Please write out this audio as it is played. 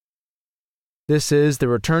This is the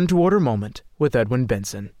Return to Order Moment with Edwin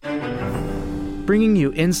Benson, bringing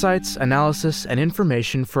you insights, analysis, and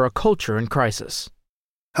information for a culture in crisis.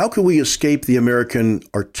 How can we escape the American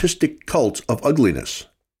artistic cult of ugliness?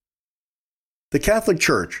 The Catholic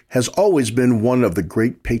Church has always been one of the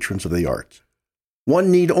great patrons of the arts. One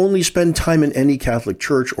need only spend time in any Catholic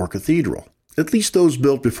church or cathedral, at least those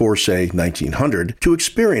built before, say, 1900, to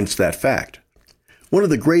experience that fact. One of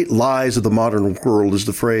the great lies of the modern world is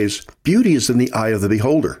the phrase, beauty is in the eye of the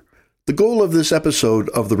beholder. The goal of this episode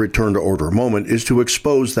of the Return to Order Moment is to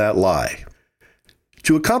expose that lie.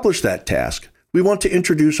 To accomplish that task, we want to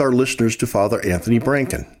introduce our listeners to Father Anthony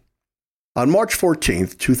Branken. On March 14,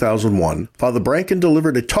 2001, Father Branken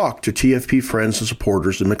delivered a talk to TFP friends and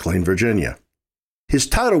supporters in McLean, Virginia. His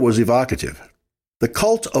title was evocative, The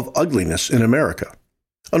Cult of Ugliness in America.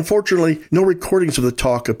 Unfortunately, no recordings of the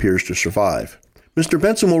talk appears to survive. Mr.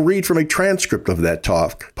 Benson will read from a transcript of that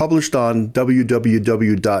talk, published on www.tfp.org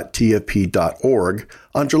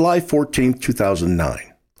on July 14,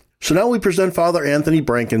 2009. So now we present Father Anthony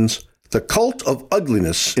Branken's The Cult of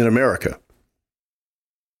Ugliness in America.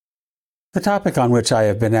 The topic on which I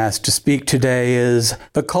have been asked to speak today is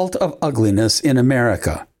the cult of ugliness in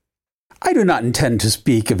America. I do not intend to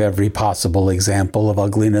speak of every possible example of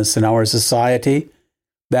ugliness in our society.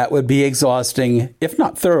 That would be exhausting, if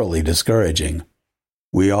not thoroughly discouraging.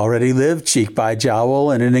 We already live cheek by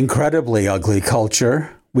jowl in an incredibly ugly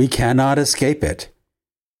culture. We cannot escape it.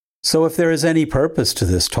 So if there is any purpose to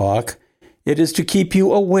this talk, it is to keep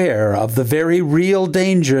you aware of the very real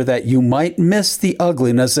danger that you might miss the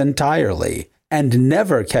ugliness entirely and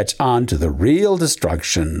never catch on to the real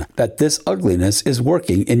destruction that this ugliness is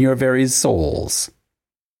working in your very souls.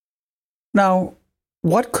 Now,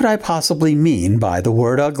 what could I possibly mean by the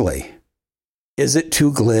word ugly? Is it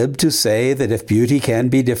too glib to say that if beauty can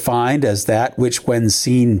be defined as that which when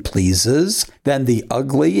seen pleases, then the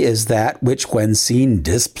ugly is that which when seen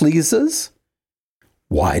displeases?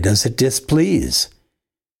 Why does it displease?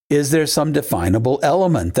 Is there some definable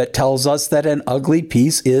element that tells us that an ugly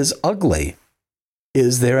piece is ugly?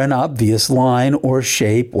 Is there an obvious line or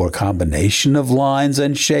shape or combination of lines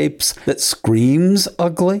and shapes that screams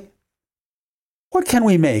ugly? What can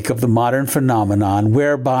we make of the modern phenomenon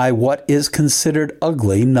whereby what is considered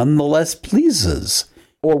ugly nonetheless pleases,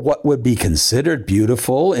 or what would be considered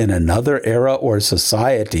beautiful in another era or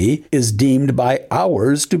society is deemed by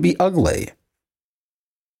ours to be ugly?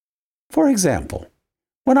 For example,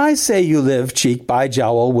 when I say you live cheek by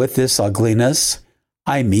jowl with this ugliness,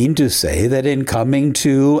 I mean to say that in coming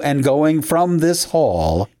to and going from this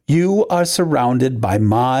hall, you are surrounded by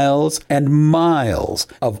miles and miles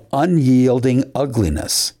of unyielding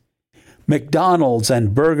ugliness. McDonald's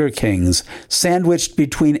and Burger Kings sandwiched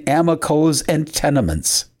between amicos and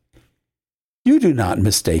tenements. You do not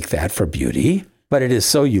mistake that for beauty, but it is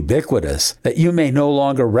so ubiquitous that you may no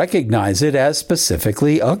longer recognize it as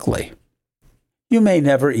specifically ugly. You may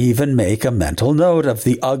never even make a mental note of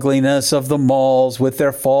the ugliness of the malls with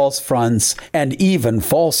their false fronts and even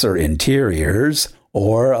falser interiors,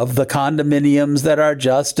 or of the condominiums that are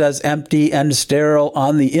just as empty and sterile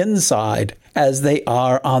on the inside as they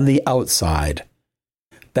are on the outside.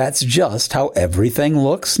 That's just how everything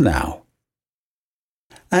looks now.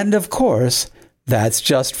 And of course, that's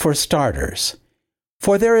just for starters.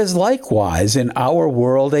 For there is likewise in our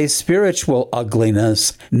world a spiritual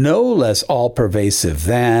ugliness no less all-pervasive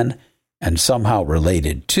than, and somehow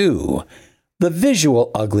related to, the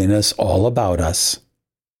visual ugliness all about us.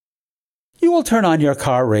 You will turn on your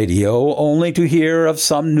car radio only to hear of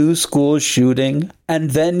some new school shooting, and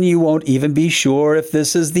then you won't even be sure if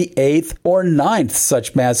this is the 8th or 9th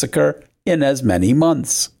such massacre in as many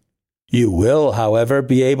months. You will, however,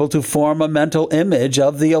 be able to form a mental image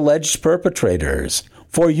of the alleged perpetrators,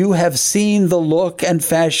 for you have seen the look and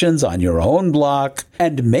fashions on your own block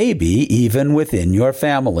and maybe even within your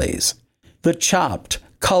families. The chopped,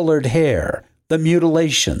 colored hair, the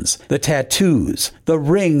mutilations, the tattoos, the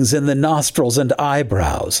rings in the nostrils and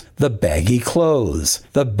eyebrows, the baggy clothes,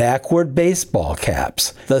 the backward baseball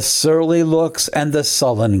caps, the surly looks and the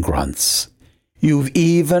sullen grunts. You've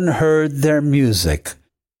even heard their music.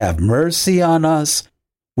 Have mercy on us.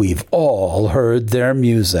 We've all heard their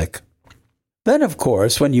music. Then, of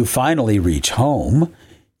course, when you finally reach home,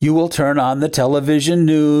 you will turn on the television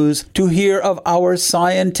news to hear of our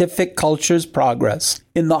scientific culture's progress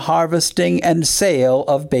in the harvesting and sale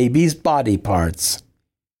of babies' body parts.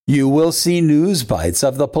 You will see news bites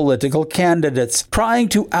of the political candidates trying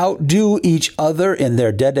to outdo each other in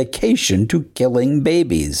their dedication to killing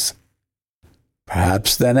babies.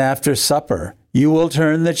 Perhaps then after supper, You will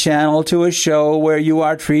turn the channel to a show where you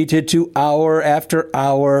are treated to hour after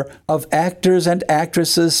hour of actors and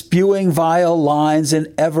actresses spewing vile lines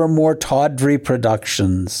in ever more tawdry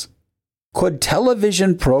productions. Could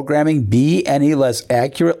television programming be any less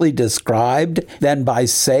accurately described than by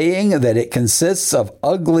saying that it consists of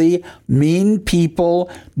ugly, mean people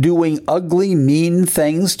doing ugly, mean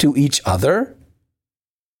things to each other?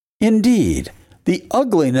 Indeed, the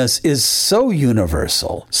ugliness is so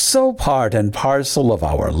universal, so part and parcel of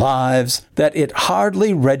our lives, that it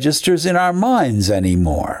hardly registers in our minds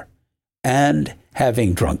anymore. And,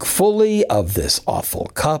 having drunk fully of this awful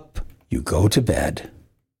cup, you go to bed.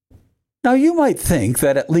 Now you might think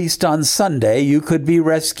that at least on Sunday you could be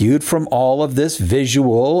rescued from all of this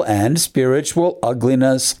visual and spiritual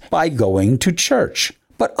ugliness by going to church.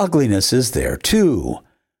 But ugliness is there too.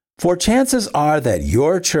 For chances are that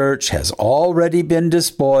your church has already been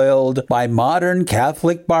despoiled by modern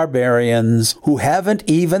Catholic barbarians who haven't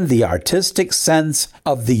even the artistic sense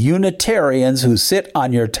of the Unitarians who sit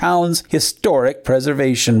on your town's historic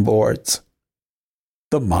preservation boards.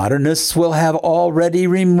 The modernists will have already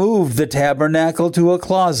removed the tabernacle to a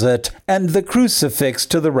closet and the crucifix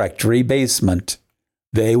to the rectory basement.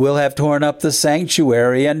 They will have torn up the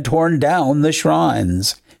sanctuary and torn down the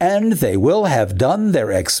shrines. And they will have done their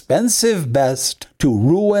expensive best to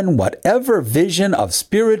ruin whatever vision of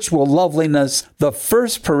spiritual loveliness the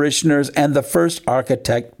first parishioners and the first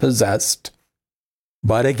architect possessed.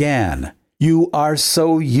 But again, you are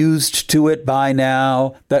so used to it by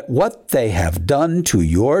now that what they have done to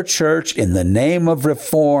your church in the name of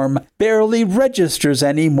reform barely registers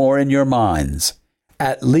anymore in your minds.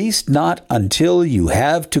 At least not until you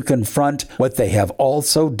have to confront what they have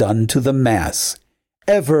also done to the Mass.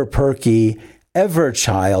 Ever perky, ever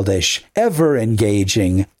childish, ever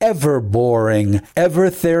engaging, ever boring, ever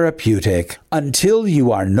therapeutic, until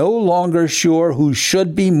you are no longer sure who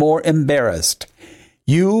should be more embarrassed,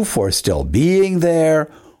 you for still being there,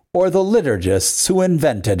 or the liturgists who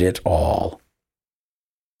invented it all.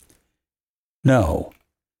 No,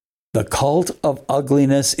 the cult of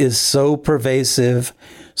ugliness is so pervasive,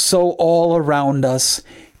 so all around us,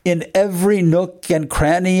 in every nook and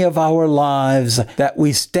cranny of our lives, that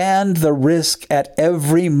we stand the risk at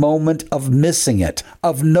every moment of missing it,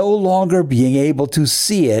 of no longer being able to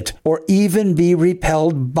see it or even be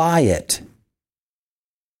repelled by it.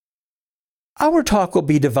 Our talk will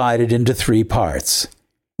be divided into 3 parts.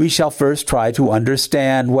 We shall first try to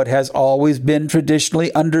understand what has always been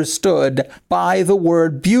traditionally understood by the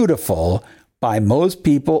word beautiful by most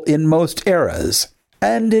people in most eras,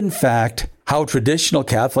 and in fact, how traditional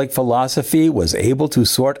Catholic philosophy was able to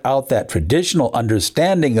sort out that traditional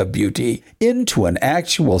understanding of beauty into an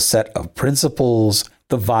actual set of principles,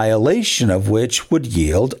 the violation of which would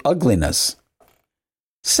yield ugliness.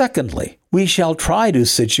 Secondly, we shall try to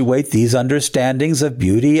situate these understandings of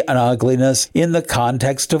beauty and ugliness in the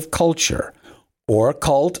context of culture, or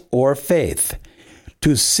cult, or faith,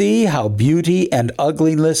 to see how beauty and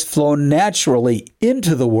ugliness flow naturally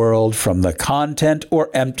into the world from the content or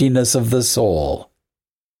emptiness of the soul.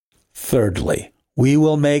 Thirdly, we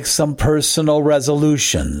will make some personal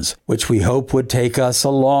resolutions, which we hope would take us a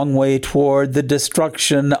long way toward the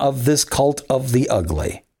destruction of this cult of the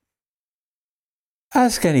ugly.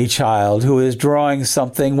 Ask any child who is drawing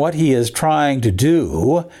something what he is trying to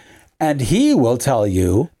do, and he will tell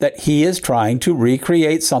you that he is trying to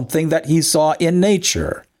recreate something that he saw in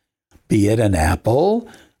nature, be it an apple,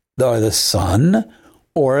 or the sun,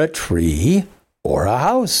 or a tree, or a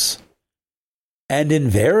house. And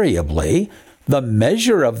invariably, the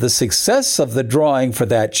measure of the success of the drawing for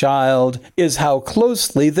that child is how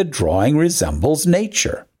closely the drawing resembles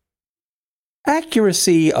nature.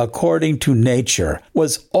 Accuracy according to nature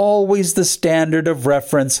was always the standard of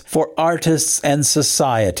reference for artists and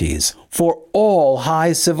societies, for all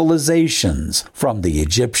high civilizations, from the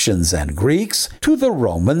Egyptians and Greeks to the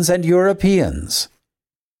Romans and Europeans.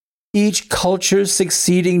 Each culture's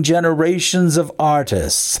succeeding generations of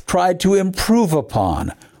artists tried to improve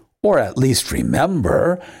upon, or at least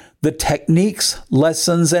remember, the techniques,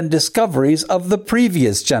 lessons, and discoveries of the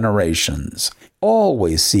previous generations,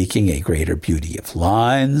 always seeking a greater beauty of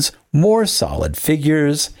lines, more solid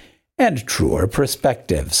figures, and truer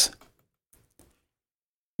perspectives.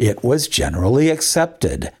 It was generally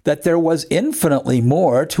accepted that there was infinitely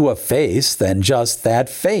more to a face than just that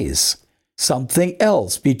face, something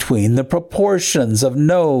else between the proportions of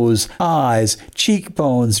nose, eyes,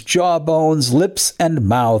 cheekbones, jawbones, lips, and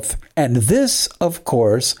mouth, and this, of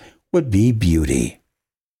course, would be beauty.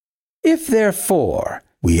 If, therefore,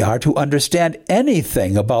 we are to understand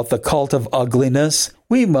anything about the cult of ugliness,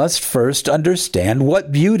 we must first understand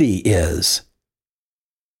what beauty is.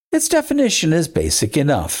 Its definition is basic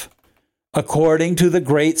enough. According to the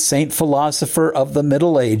great saint philosopher of the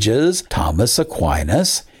Middle Ages, Thomas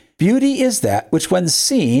Aquinas, beauty is that which when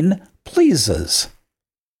seen pleases.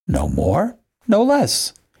 No more, no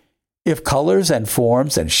less. If colors and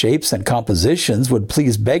forms and shapes and compositions would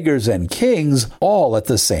please beggars and kings all at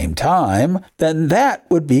the same time, then that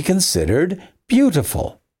would be considered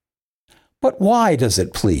beautiful. But why does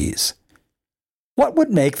it please? What would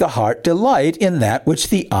make the heart delight in that which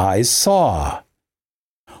the eyes saw?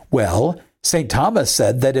 Well, St. Thomas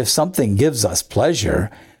said that if something gives us pleasure,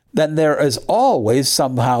 then there is always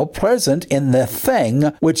somehow present in the thing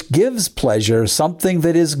which gives pleasure something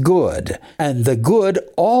that is good, and the good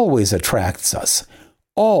always attracts us,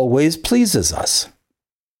 always pleases us.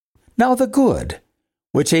 Now the good,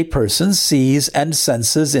 which a person sees and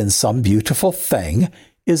senses in some beautiful thing,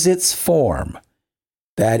 is its form.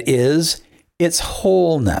 That is, its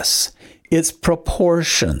wholeness, its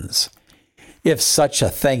proportions. If such a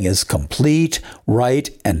thing is complete, right,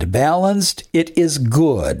 and balanced, it is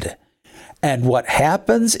good. And what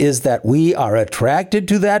happens is that we are attracted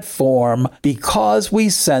to that form because we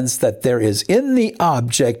sense that there is in the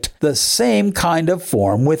object the same kind of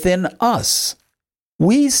form within us.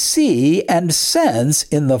 We see and sense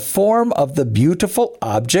in the form of the beautiful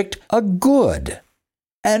object a good,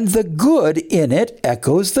 and the good in it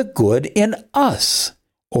echoes the good in us,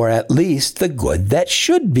 or at least the good that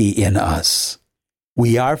should be in us.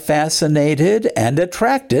 We are fascinated and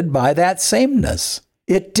attracted by that sameness.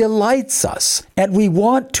 It delights us, and we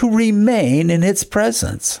want to remain in its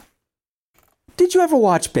presence. Did you ever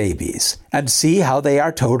watch babies and see how they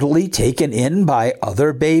are totally taken in by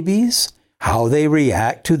other babies? How they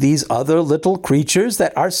react to these other little creatures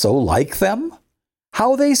that are so like them?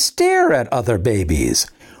 How they stare at other babies,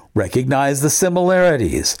 recognize the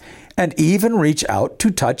similarities, and even reach out to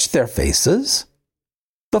touch their faces?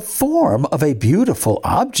 The form of a beautiful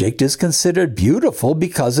object is considered beautiful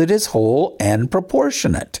because it is whole and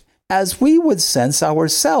proportionate, as we would sense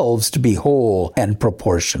ourselves to be whole and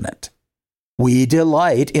proportionate. We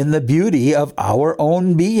delight in the beauty of our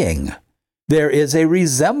own being. There is a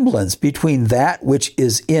resemblance between that which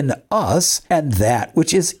is in us and that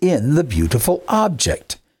which is in the beautiful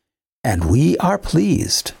object, and we are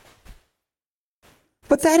pleased.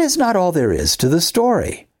 But that is not all there is to the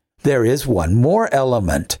story. There is one more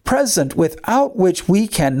element present without which we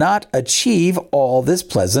cannot achieve all this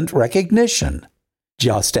pleasant recognition.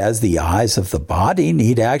 Just as the eyes of the body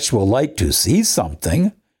need actual light to see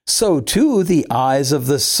something, so too the eyes of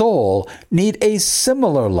the soul need a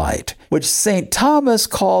similar light, which St. Thomas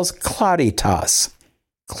calls claritas,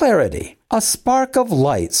 clarity, a spark of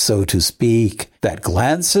light, so to speak, that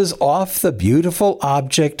glances off the beautiful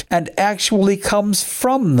object and actually comes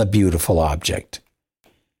from the beautiful object.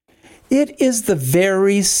 It is the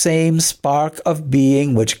very same spark of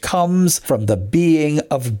being which comes from the being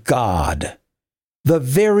of God. The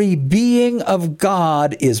very being of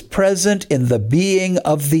God is present in the being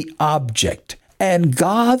of the object, and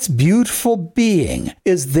God's beautiful being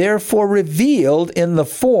is therefore revealed in the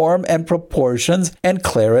form and proportions and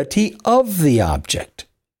clarity of the object.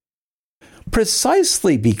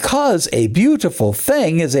 Precisely because a beautiful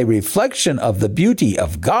thing is a reflection of the beauty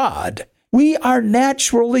of God, we are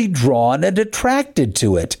naturally drawn and attracted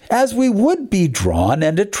to it, as we would be drawn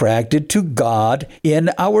and attracted to God in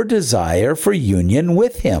our desire for union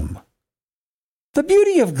with Him. The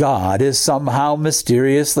beauty of God is somehow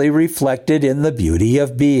mysteriously reflected in the beauty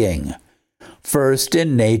of being. First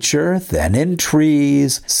in nature, then in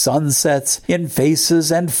trees, sunsets, in faces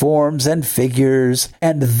and forms and figures,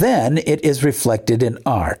 and then it is reflected in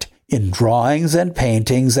art, in drawings and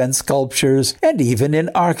paintings and sculptures, and even in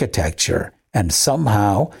architecture, and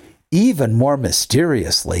somehow, even more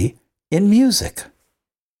mysteriously, in music.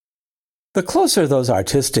 The closer those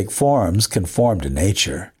artistic forms conform to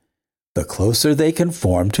nature, the closer they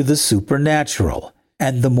conform to the supernatural,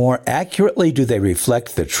 and the more accurately do they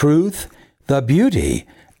reflect the truth, the beauty,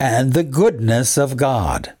 and the goodness of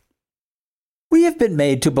God. We have been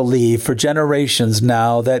made to believe for generations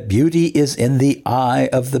now that beauty is in the eye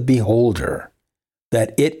of the beholder,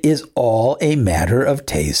 that it is all a matter of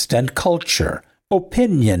taste and culture,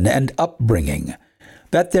 opinion and upbringing,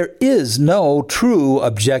 that there is no true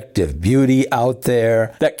objective beauty out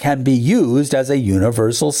there that can be used as a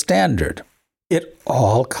universal standard. It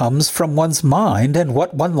all comes from one's mind and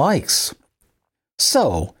what one likes.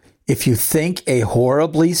 So, if you think a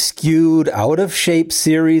horribly skewed, out-of-shape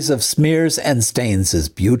series of smears and stains is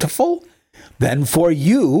beautiful, then for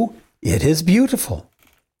you, it is beautiful.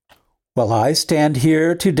 Well, I stand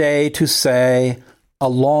here today to say,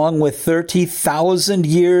 along with 30,000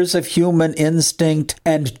 years of human instinct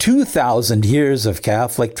and 2,000 years of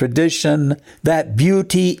Catholic tradition, that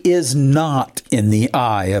beauty is not in the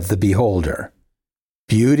eye of the beholder.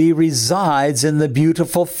 Beauty resides in the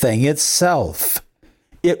beautiful thing itself.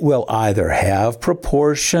 It will either have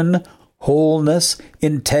proportion, wholeness,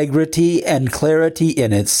 integrity, and clarity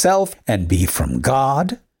in itself and be from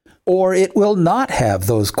God, or it will not have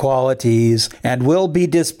those qualities and will be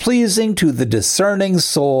displeasing to the discerning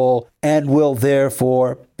soul and will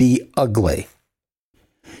therefore be ugly.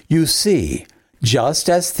 You see, just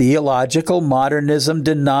as theological modernism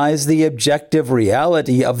denies the objective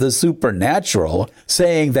reality of the supernatural,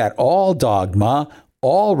 saying that all dogma,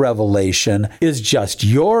 all revelation is just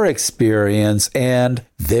your experience and,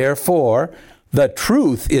 therefore, the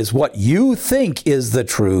truth is what you think is the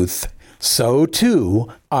truth, so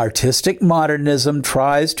too, artistic modernism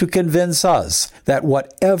tries to convince us that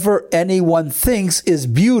whatever anyone thinks is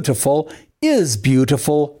beautiful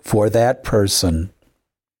for that person.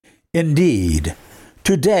 Indeed,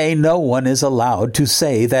 today no one is allowed to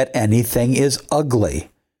say that anything is ugly,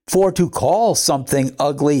 for to call something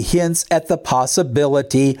ugly hints at the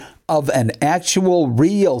possibility of an actual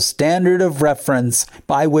real standard of reference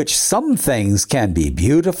by which some things can be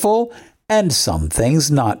beautiful and some things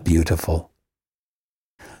not beautiful.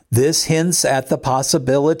 This hints at the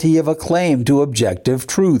possibility of a claim to objective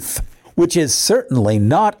truth, which is certainly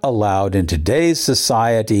not allowed in today's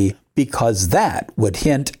society because that would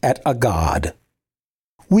hint at a God.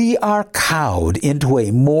 We are cowed into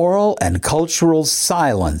a moral and cultural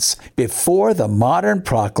silence before the modern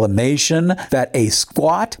proclamation that a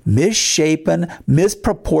squat, misshapen,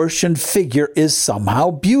 misproportioned figure is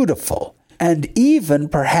somehow beautiful, and even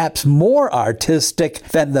perhaps more artistic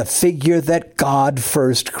than the figure that God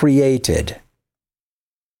first created.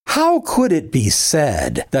 How could it be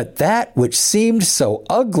said that that which seemed so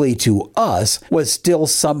ugly to us was still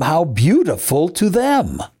somehow beautiful to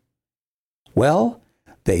them? Well,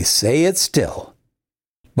 they say it still.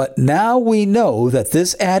 But now we know that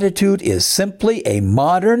this attitude is simply a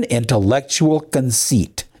modern intellectual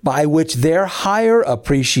conceit, by which their higher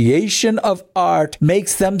appreciation of art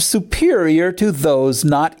makes them superior to those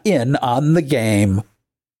not in on the game.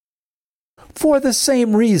 For the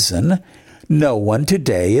same reason, no one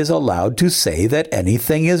today is allowed to say that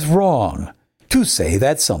anything is wrong, to say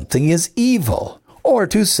that something is evil, or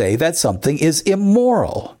to say that something is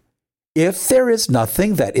immoral. If there is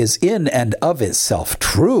nothing that is in and of itself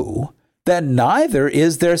true, then neither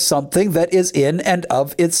is there something that is in and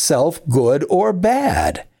of itself good or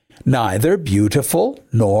bad, neither beautiful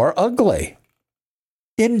nor ugly.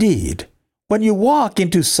 Indeed, when you walk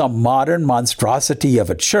into some modern monstrosity of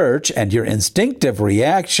a church and your instinctive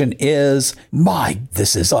reaction is, "My,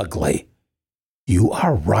 this is ugly," you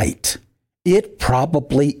are right. It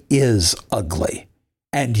probably is ugly.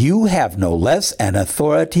 And you have no less an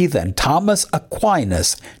authority than Thomas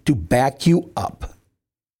Aquinas to back you up.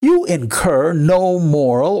 You incur no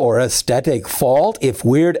moral or aesthetic fault if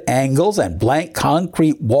weird angles and blank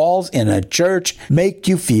concrete walls in a church make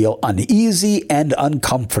you feel uneasy and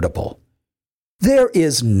uncomfortable. There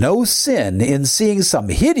is no sin in seeing some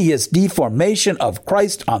hideous deformation of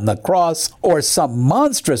Christ on the cross or some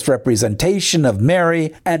monstrous representation of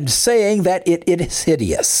Mary and saying that it is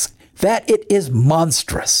hideous, that it is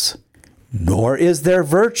monstrous. Nor is there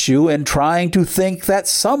virtue in trying to think that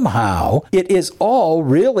somehow it is all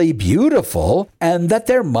really beautiful and that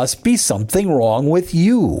there must be something wrong with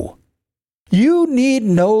you. You need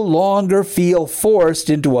no longer feel forced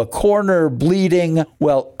into a corner bleeding,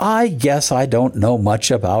 "Well, I guess I don't know much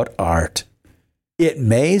about art." It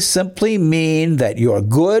may simply mean that your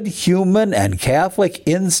good human and Catholic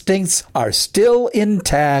instincts are still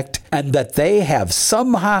intact and that they have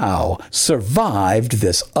somehow survived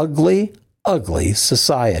this ugly, ugly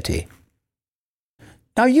society.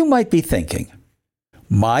 Now you might be thinking,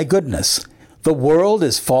 my goodness, the world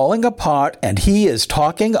is falling apart and he is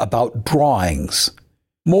talking about drawings.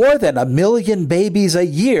 More than 1 million babies a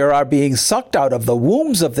year are being sucked out of the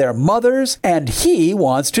wombs of their mothers, and he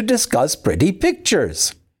wants to discuss pretty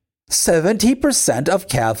pictures. 70% of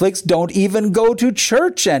Catholics don't even go to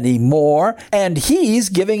church anymore, and he's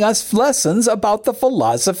giving us lessons about the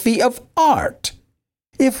philosophy of art.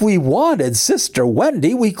 If we wanted Sister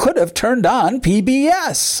Wendy, we could have turned on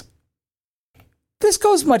PBS. This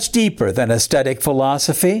goes much deeper than aesthetic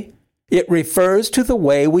philosophy. It refers to the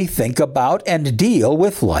way we think about and deal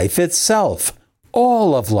with life itself,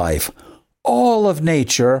 all of life, all of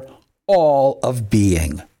nature, all of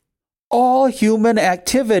being. All human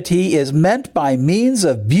activity is meant by means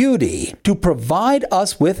of beauty to provide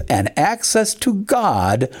us with an access to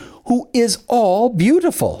God, who is all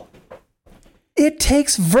beautiful. It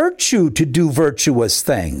takes virtue to do virtuous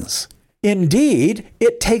things. Indeed,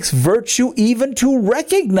 it takes virtue even to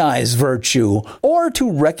recognize virtue or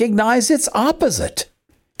to recognize its opposite.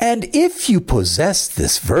 And if you possess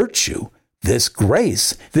this virtue, this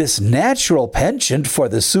grace, this natural penchant for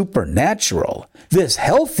the supernatural, this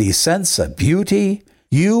healthy sense of beauty,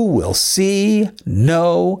 you will see,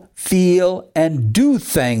 know, feel, and do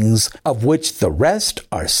things of which the rest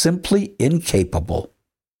are simply incapable.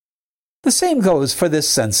 The same goes for this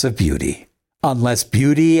sense of beauty. Unless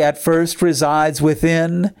beauty at first resides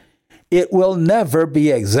within, it will never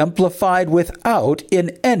be exemplified without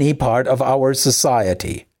in any part of our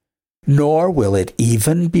society, nor will it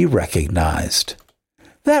even be recognized.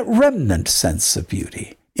 That remnant sense of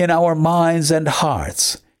beauty in our minds and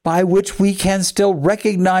hearts, by which we can still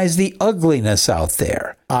recognize the ugliness out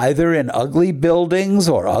there, either in ugly buildings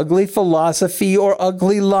or ugly philosophy or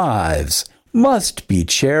ugly lives, must be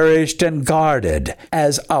cherished and guarded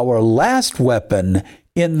as our last weapon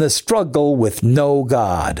in the struggle with no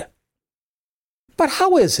God. But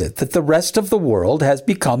how is it that the rest of the world has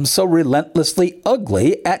become so relentlessly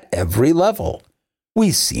ugly at every level?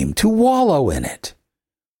 We seem to wallow in it.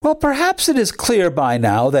 Well, perhaps it is clear by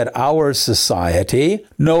now that our society,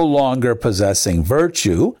 no longer possessing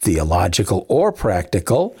virtue, theological or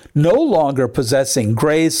practical, no longer possessing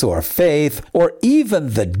grace or faith, or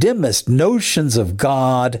even the dimmest notions of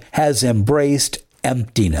God, has embraced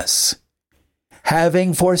emptiness.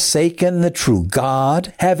 Having forsaken the true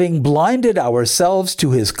God, having blinded ourselves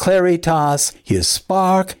to his claritas, his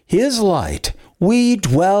spark, his light, we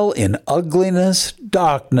dwell in ugliness,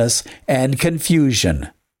 darkness, and confusion.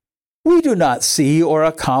 We do not see or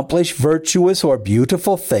accomplish virtuous or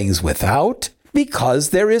beautiful things without, because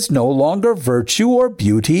there is no longer virtue or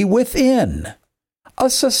beauty within. A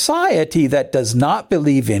society that does not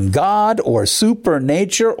believe in God or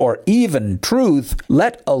supernature or even truth,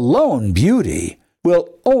 let alone beauty, will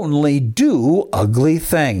only do ugly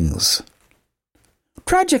things.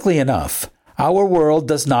 Tragically enough, our world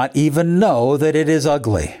does not even know that it is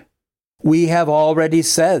ugly. We have already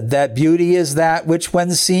said that beauty is that which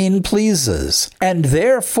when seen pleases, and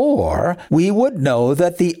therefore we would know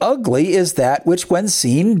that the ugly is that which when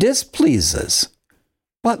seen displeases.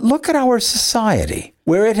 But look at our society,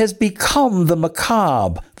 where it has become the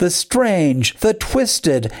macabre, the strange, the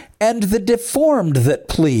twisted, and the deformed that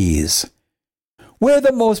please. Where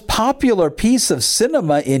the most popular piece of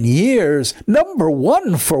cinema in years,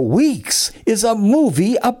 #1 for weeks, is a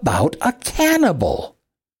movie about a cannibal.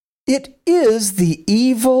 It is the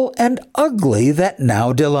evil and ugly that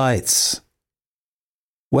now delights.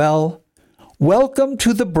 Well, welcome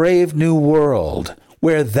to the brave new world,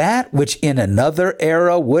 where that which in another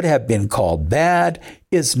era would have been called bad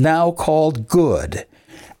is now called good,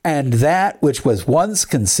 and that which was once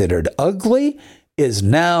considered ugly is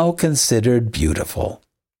now considered beautiful.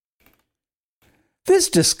 This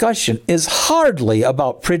discussion is hardly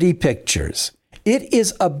about pretty pictures. It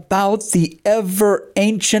is about the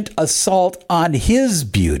ever-ancient assault on his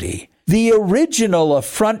beauty, the original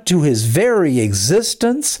affront to his very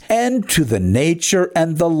existence and to the nature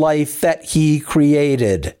and the life that he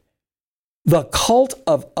created. The cult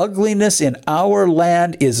of ugliness in our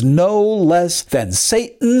land is no less than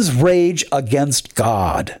Satan's rage against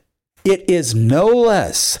God. It is no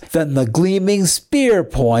less than the gleaming spear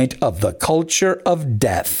point of the culture of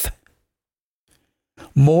death.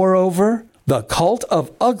 Moreover, the cult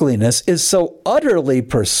of ugliness is so utterly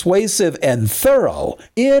persuasive and thorough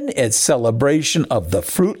in its celebration of the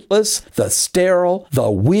fruitless, the sterile, the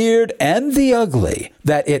weird, and the ugly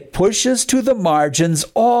that it pushes to the margins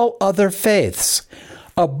all other faiths,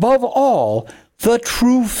 above all, the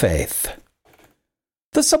true faith.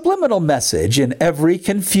 The subliminal message in every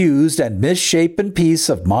confused and misshapen piece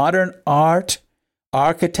of modern art,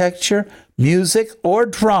 architecture, music, or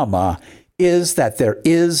drama is that there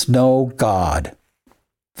is no God.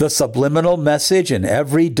 The subliminal message in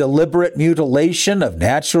every deliberate mutilation of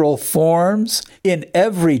natural forms, in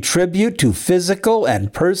every tribute to physical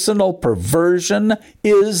and personal perversion,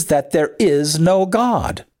 is that there is no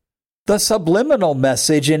God. The subliminal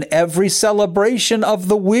message in every celebration of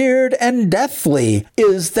the weird and deathly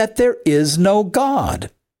is that there is no God.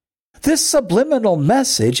 This subliminal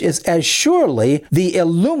message is as surely the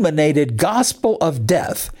illuminated gospel of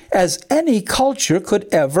death as any culture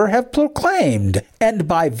could ever have proclaimed, and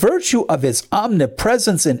by virtue of its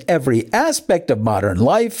omnipresence in every aspect of modern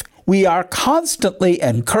life, we are constantly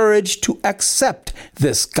encouraged to accept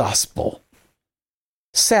this gospel.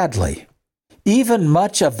 Sadly, even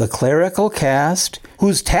much of the clerical caste,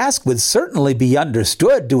 whose task would certainly be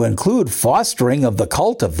understood to include fostering of the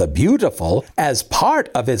cult of the beautiful as part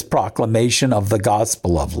of its proclamation of the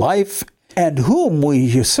gospel of life, and whom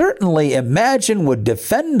we certainly imagine would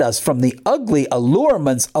defend us from the ugly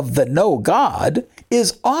allurements of the no God,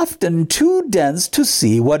 is often too dense to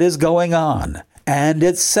see what is going on, and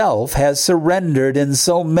itself has surrendered in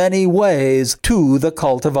so many ways to the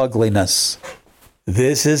cult of ugliness.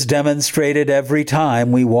 This is demonstrated every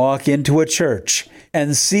time we walk into a church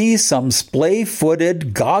and see some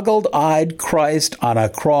splay-footed, goggled-eyed Christ on a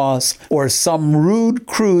cross or some rude,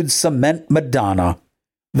 crude cement Madonna.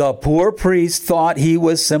 The poor priest thought he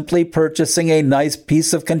was simply purchasing a nice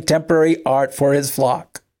piece of contemporary art for his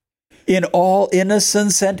flock. In all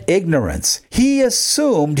innocence and ignorance, he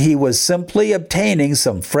assumed he was simply obtaining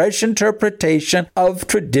some fresh interpretation of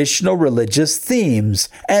traditional religious themes,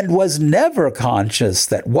 and was never conscious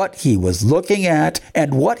that what he was looking at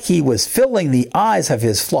and what he was filling the eyes of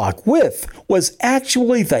his flock with was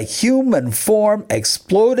actually the human form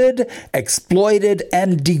exploded, exploited,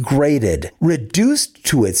 and degraded, reduced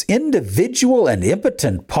to its individual and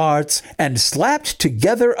impotent parts, and slapped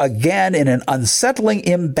together again in an unsettling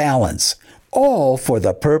imbalance, all for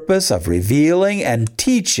the purpose of revealing and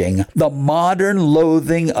teaching the modern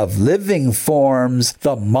loathing of living forms,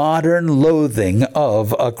 the modern loathing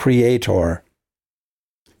of a creator.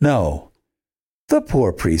 No, the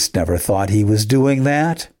poor priest never thought he was doing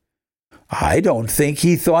that. I don't think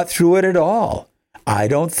he thought through it at all. I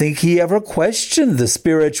don't think he ever questioned the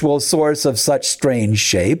spiritual source of such strange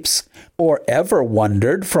shapes, or ever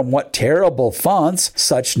wondered from what terrible fonts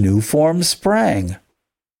such new forms sprang.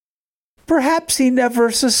 Perhaps he never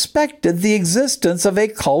suspected the existence of a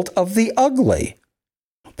cult of the ugly.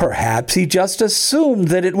 Perhaps he just assumed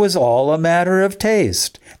that it was all a matter of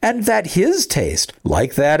taste, and that his taste,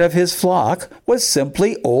 like that of his flock, was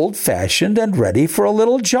simply old-fashioned and ready for a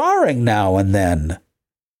little jarring now and then.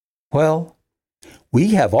 Well,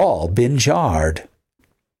 we have all been jarred.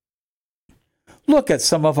 Look at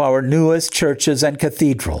some of our newest churches and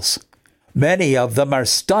cathedrals. Many of them are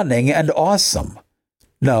stunning and awesome.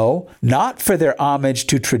 No, not for their homage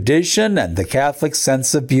to tradition and the Catholic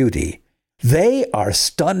sense of beauty. They are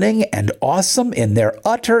stunning and awesome in their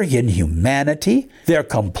utter inhumanity, their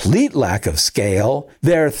complete lack of scale,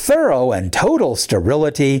 their thorough and total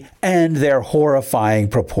sterility, and their horrifying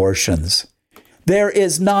proportions. There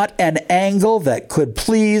is not an angle that could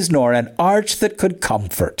please nor an arch that could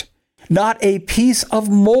comfort, not a piece of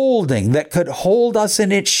molding that could hold us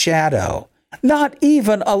in its shadow. Not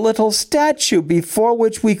even a little statue before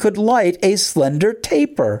which we could light a slender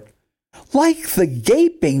taper. Like the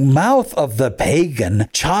gaping mouth of the pagan,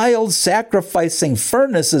 child-sacrificing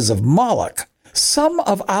furnaces of Moloch, some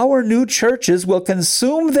of our new churches will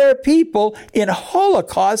consume their people in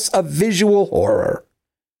holocausts of visual horror.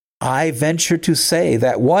 I venture to say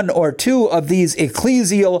that one or two of these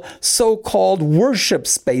ecclesial so-called worship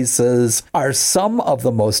spaces are some of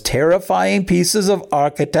the most terrifying pieces of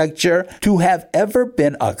architecture to have ever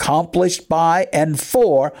been accomplished by and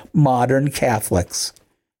for modern Catholics.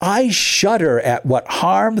 I shudder at what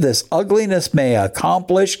harm this ugliness may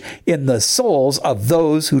accomplish in the souls of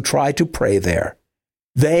those who try to pray there.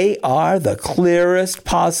 They are the clearest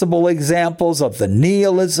possible examples of the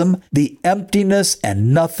nihilism, the emptiness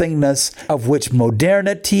and nothingness of which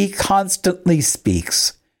modernity constantly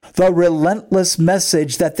speaks. The relentless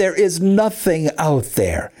message that there is nothing out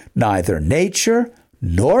there, neither nature,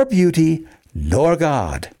 nor beauty, nor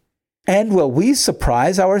God. And will we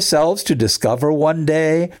surprise ourselves to discover one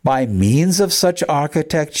day, by means of such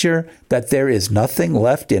architecture, that there is nothing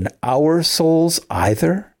left in our souls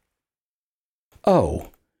either? Oh,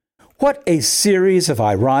 what a series of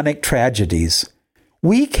ironic tragedies.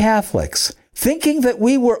 We Catholics, thinking that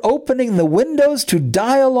we were opening the windows to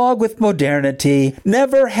dialogue with modernity,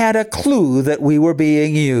 never had a clue that we were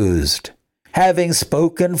being used. Having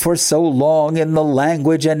spoken for so long in the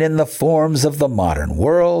language and in the forms of the modern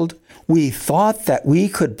world, we thought that we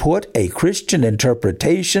could put a Christian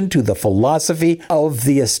interpretation to the philosophy of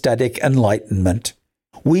the aesthetic Enlightenment.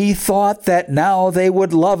 We thought that now they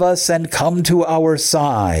would love us and come to our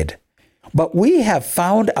side. But we have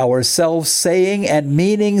found ourselves saying and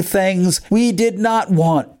meaning things we did not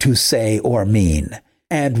want to say or mean.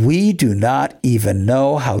 And we do not even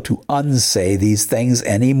know how to unsay these things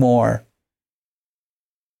anymore.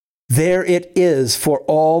 There it is for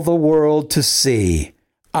all the world to see.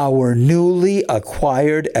 our newly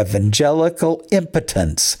acquired evangelical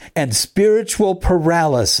impotence and spiritual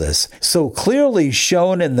paralysis, so clearly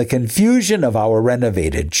shown in the confusion of our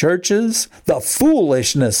renovated churches, the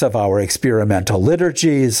foolishness of our experimental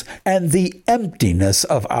liturgies, and the emptiness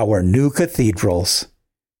of our new cathedrals.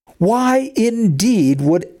 Why indeed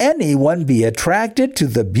would anyone be attracted to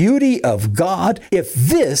the beauty of God if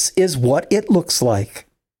this is what it looks like?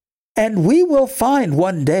 And we will find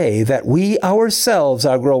one day that we ourselves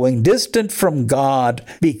are growing distant from God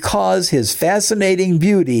because His fascinating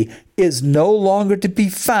beauty is no longer to be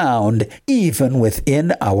found even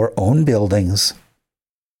within our own buildings.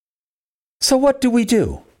 So what do we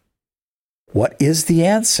do? What is the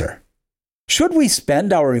answer? Should we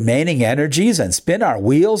spend our remaining energies and spin our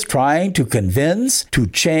wheels trying to convince, to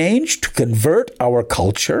change, to convert our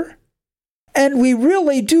culture? And we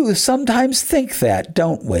really do sometimes think that,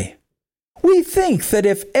 don't we? We think that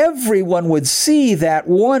if everyone would see that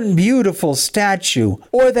one beautiful statue,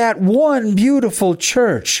 or that one beautiful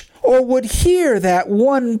church, or would hear that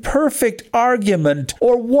one perfect argument,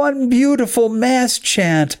 or one beautiful mass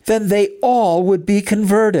chant, then they all would be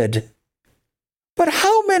converted. But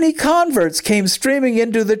how many converts came streaming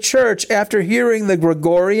into the church after hearing the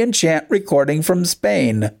Gregorian chant recording from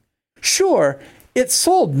Spain? Sure, it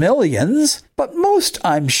sold millions, but most,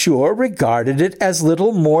 I'm sure, regarded it as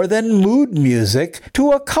little more than mood music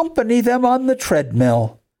to accompany them on the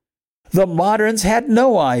treadmill. The moderns had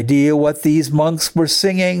no idea what these monks were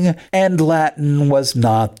singing, and Latin was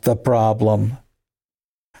not the problem.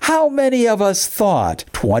 How many of us thought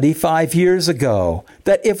 25 years ago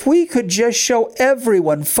that if we could just show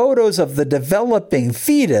everyone photos of the developing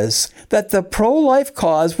fetus, that the pro-life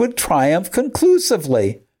cause would triumph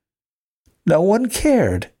conclusively? No one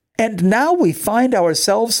cared. And now we find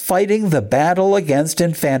ourselves fighting the battle against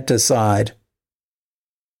infanticide.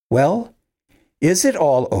 Well, is it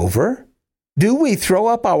all over? Do we throw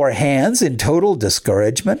up our hands in total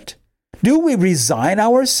discouragement? Do we resign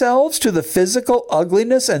ourselves to the physical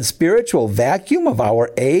ugliness and spiritual vacuum of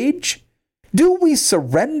our age? Do we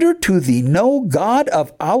surrender to the no God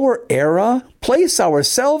of our era, place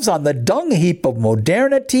ourselves on the dung heap of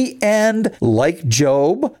modernity, and, like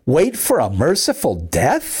Job, wait for a merciful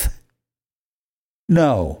death?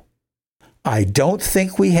 No, I don't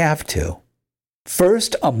think we have to.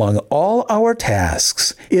 First among all our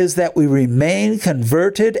tasks is that we remain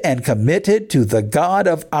converted and committed to the God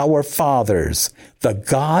of our fathers, the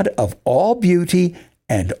God of all beauty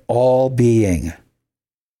and all being.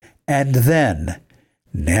 And then,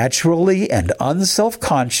 naturally and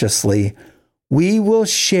unselfconsciously, we will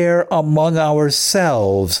share among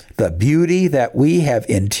ourselves the beauty that we have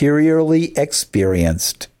interiorly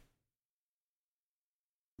experienced.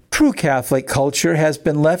 True Catholic culture has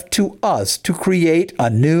been left to us to create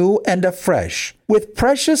anew and afresh, with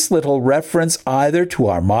precious little reference either to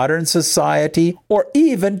our modern society or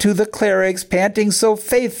even to the clerics panting so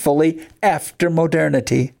faithfully after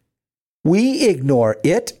modernity. We ignore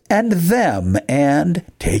it and them, and,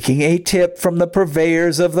 taking a tip from the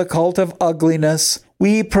purveyors of the cult of ugliness,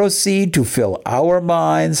 we proceed to fill our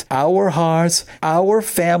minds, our hearts, our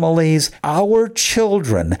families, our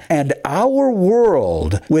children, and our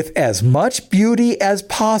world with as much beauty as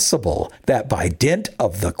possible, that by dint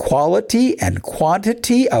of the quality and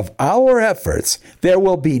quantity of our efforts, there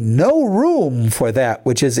will be no room for that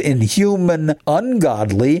which is inhuman,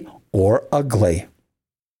 ungodly, or ugly.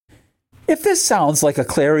 If this sounds like a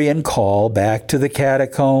clarion call back to the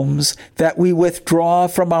catacombs, that we withdraw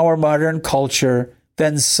from our modern culture,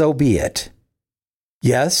 then so be it.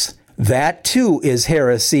 Yes, that too is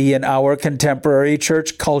heresy in our contemporary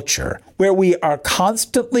church culture, where we are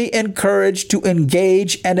constantly encouraged to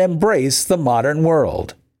engage and embrace the modern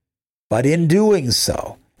world. But in doing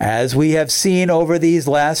so, as we have seen over these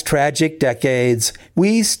last tragic decades,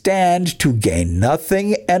 we stand to gain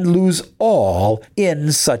nothing and lose all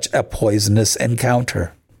in such a poisonous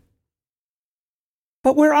encounter.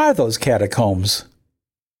 But where are those catacombs?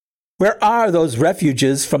 Where are those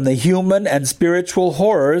refuges from the human and spiritual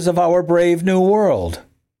horrors of our brave new world?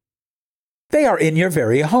 They are in your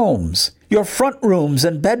very homes, your front rooms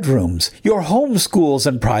and bedrooms, your home schools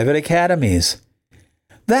and private academies.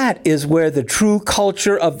 That is where the true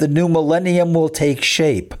culture of the new millennium will take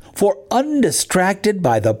shape, for undistracted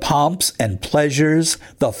by the pomps and pleasures,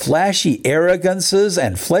 the flashy arrogances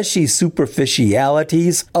and fleshy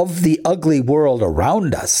superficialities of the ugly world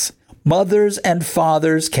around us, mothers and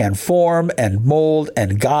fathers can form and mold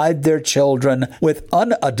and guide their children with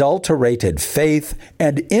unadulterated faith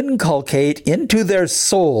and inculcate into their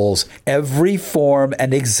souls every form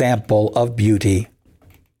and example of beauty.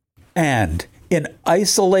 And in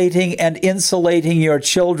isolating and insulating your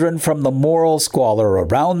children from the moral squalor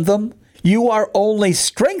around them, you are only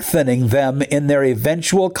strengthening them in their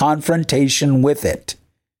eventual confrontation with it.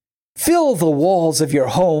 Fill the walls of your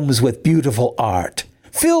homes with beautiful art.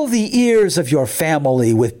 Fill the ears of your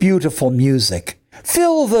family with beautiful music.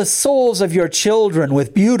 Fill the souls of your children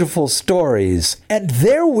with beautiful stories, and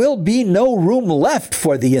there will be no room left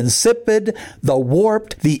for the insipid, the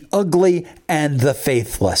warped, the ugly, and the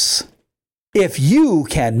faithless. If you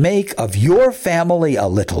can make of your family a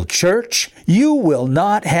little church, you will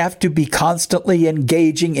not have to be constantly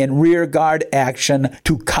engaging in rearguard action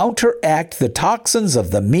to counteract the toxins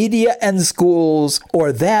of the media and schools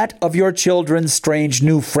or that of your children's strange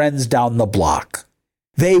new friends down the block.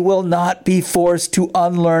 They will not be forced to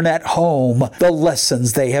unlearn at home the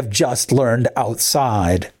lessons they have just learned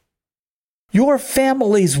outside. Your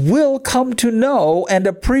families will come to know and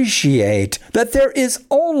appreciate that there is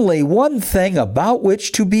only one thing about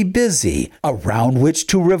which to be busy, around which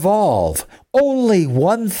to revolve, only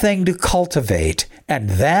one thing to cultivate, and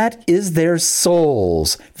that is their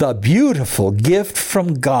souls, the beautiful gift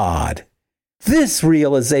from God. This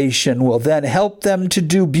realization will then help them to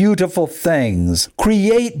do beautiful things,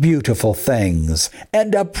 create beautiful things,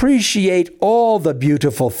 and appreciate all the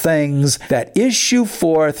beautiful things that issue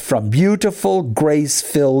forth from beautiful,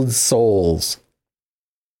 grace-filled souls.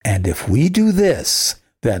 And if we do this,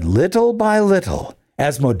 then little by little,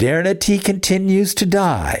 as modernity continues to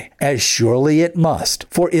die, as surely it must,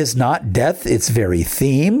 for is not death its very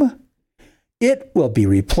theme? It will be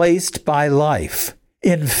replaced by life.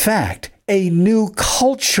 In fact, a new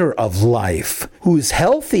culture of life, whose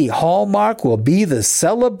healthy hallmark will be the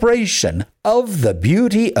celebration of the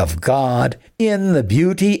beauty of God in the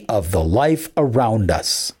beauty of the life around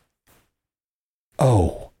us.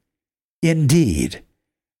 Oh, indeed,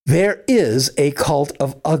 there is a cult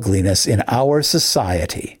of ugliness in our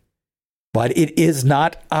society, but it is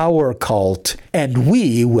not our cult, and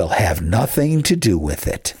we will have nothing to do with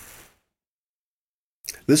it.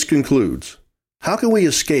 This concludes How Can We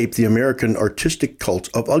Escape the American Artistic Cult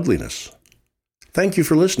of Ugliness? Thank you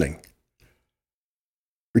for listening.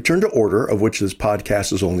 Return to Order, of which this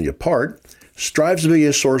podcast is only a part, strives to be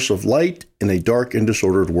a source of light in a dark and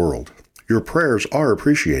disordered world. Your prayers are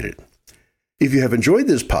appreciated. If you have enjoyed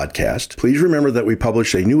this podcast, please remember that we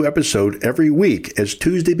publish a new episode every week as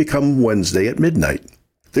Tuesday becomes Wednesday at midnight.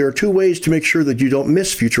 There are 2 ways to make sure that you don't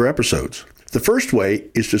miss future episodes. The first way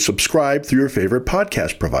is to subscribe through your favorite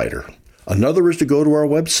podcast provider. Another is to go to our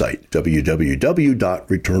website,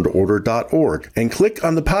 www.returntoorder.org, and click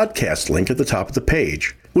on the podcast link at the top of the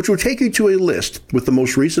page, which will take you to a list with the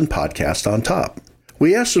most recent podcast on top.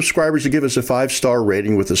 We ask subscribers to give us a 5-star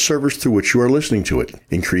rating with the service through which you are listening to it.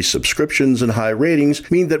 Increased subscriptions and high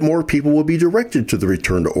ratings mean that more people will be directed to the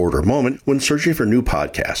Return to Order moment when searching for new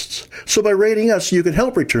podcasts. So by rating us, you can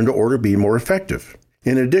help Return to Order be more effective.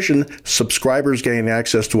 In addition, subscribers gain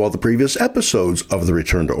access to all the previous episodes of the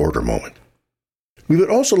Return to Order moment. We would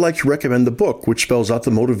also like to recommend the book which spells out the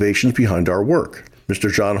motivations behind our work.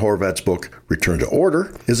 Mr. John Horvat's book, Return to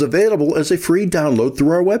Order, is available as a free download through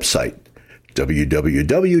our website,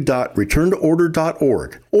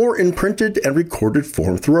 www.returntoorder.org, or in printed and recorded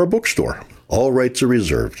form through our bookstore. All rights are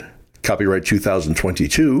reserved. Copyright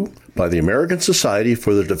 2022 by the American Society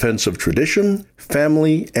for the Defense of Tradition,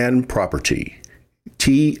 Family, and Property.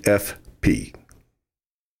 TFP.